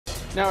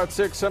Now at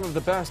 6, some of the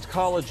best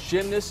college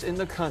gymnasts in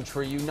the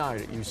country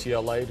unite at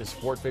UCLA to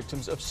support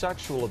victims of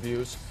sexual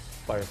abuse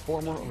by a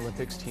former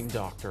Olympics team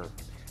doctor.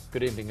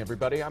 Good evening,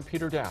 everybody. I'm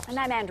Peter Dow. And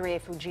I'm Andrea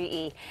from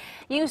GE.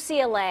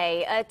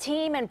 UCLA, a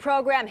team and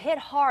program hit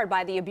hard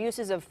by the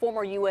abuses of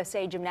former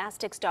USA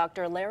gymnastics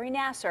doctor Larry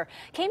Nassar,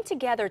 came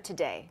together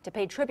today to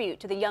pay tribute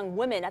to the young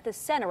women at the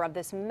center of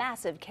this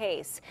massive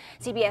case.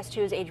 CBS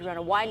 2's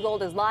Adrianna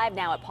Weingold is live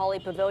now at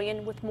Pauley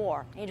Pavilion with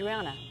more.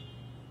 Adrianna.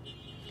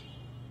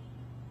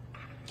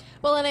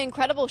 Well, an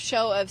incredible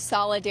show of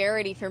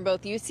solidarity from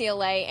both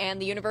UCLA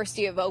and the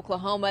University of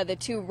Oklahoma. The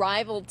two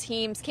rival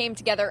teams came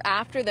together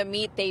after the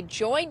meet. They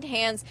joined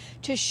hands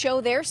to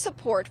show their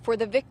support for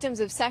the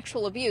victims of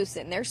sexual abuse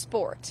in their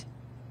sport.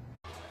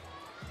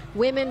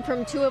 Women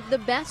from two of the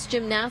best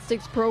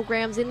gymnastics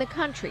programs in the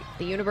country,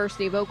 the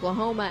University of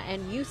Oklahoma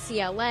and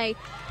UCLA,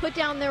 put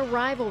down their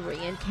rivalry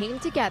and came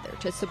together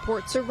to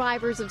support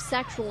survivors of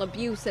sexual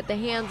abuse at the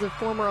hands of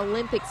former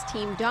Olympics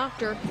team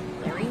doctor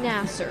Larry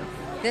Nassar.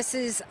 This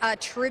is a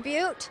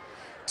tribute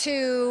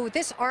to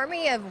this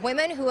army of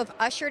women who have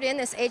ushered in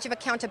this age of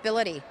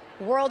accountability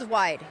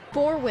worldwide.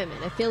 4 women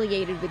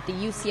affiliated with the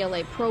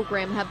UCLA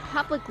program have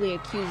publicly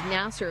accused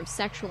Nassar of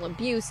sexual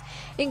abuse,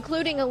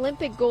 including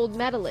Olympic gold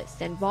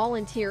medalist and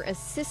volunteer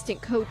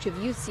assistant coach of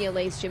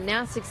UCLA's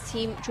gymnastics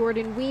team,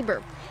 Jordan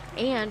Weber,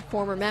 and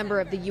former member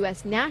of the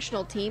U.S.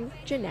 national team,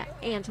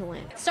 Jeanette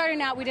Antolin.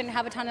 Starting out, we didn't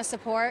have a ton of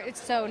support,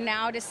 so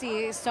now to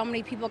see so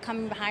many people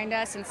coming behind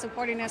us and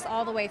supporting us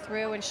all the way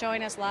through and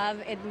showing us love,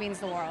 it means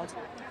the world.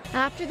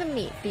 After the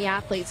meet, the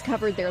athletes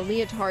covered their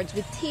leotards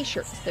with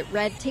T-shirts that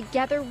read,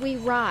 "Together We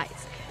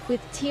Rise."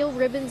 With teal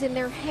ribbons in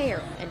their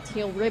hair and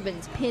teal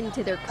ribbons pinned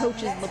to their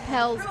coaches'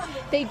 lapels,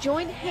 they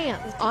joined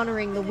hands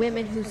honoring the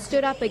women who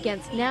stood up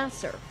against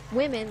Nassar,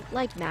 women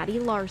like Maddie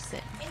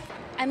Larson.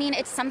 I mean,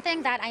 it's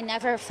something that I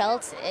never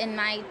felt in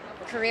my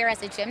career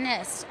as a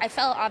gymnast. I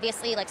felt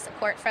obviously like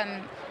support from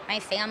my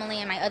family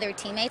and my other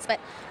teammates, but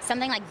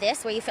something like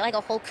this where you feel like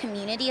a whole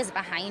community is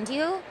behind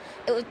you,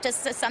 it was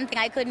just something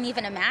I couldn't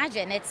even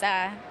imagine.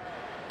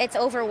 It's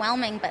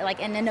overwhelming, but like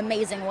in an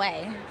amazing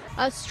way.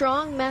 A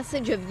strong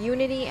message of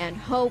unity and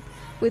hope,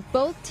 with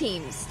both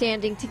teams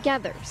standing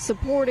together,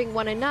 supporting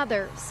one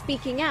another,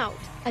 speaking out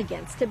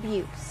against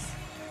abuse.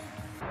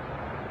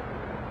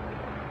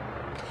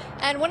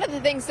 And one of the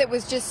things that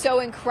was just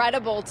so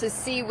incredible to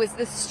see was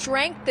the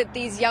strength that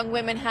these young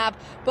women have,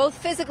 both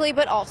physically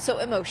but also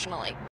emotionally.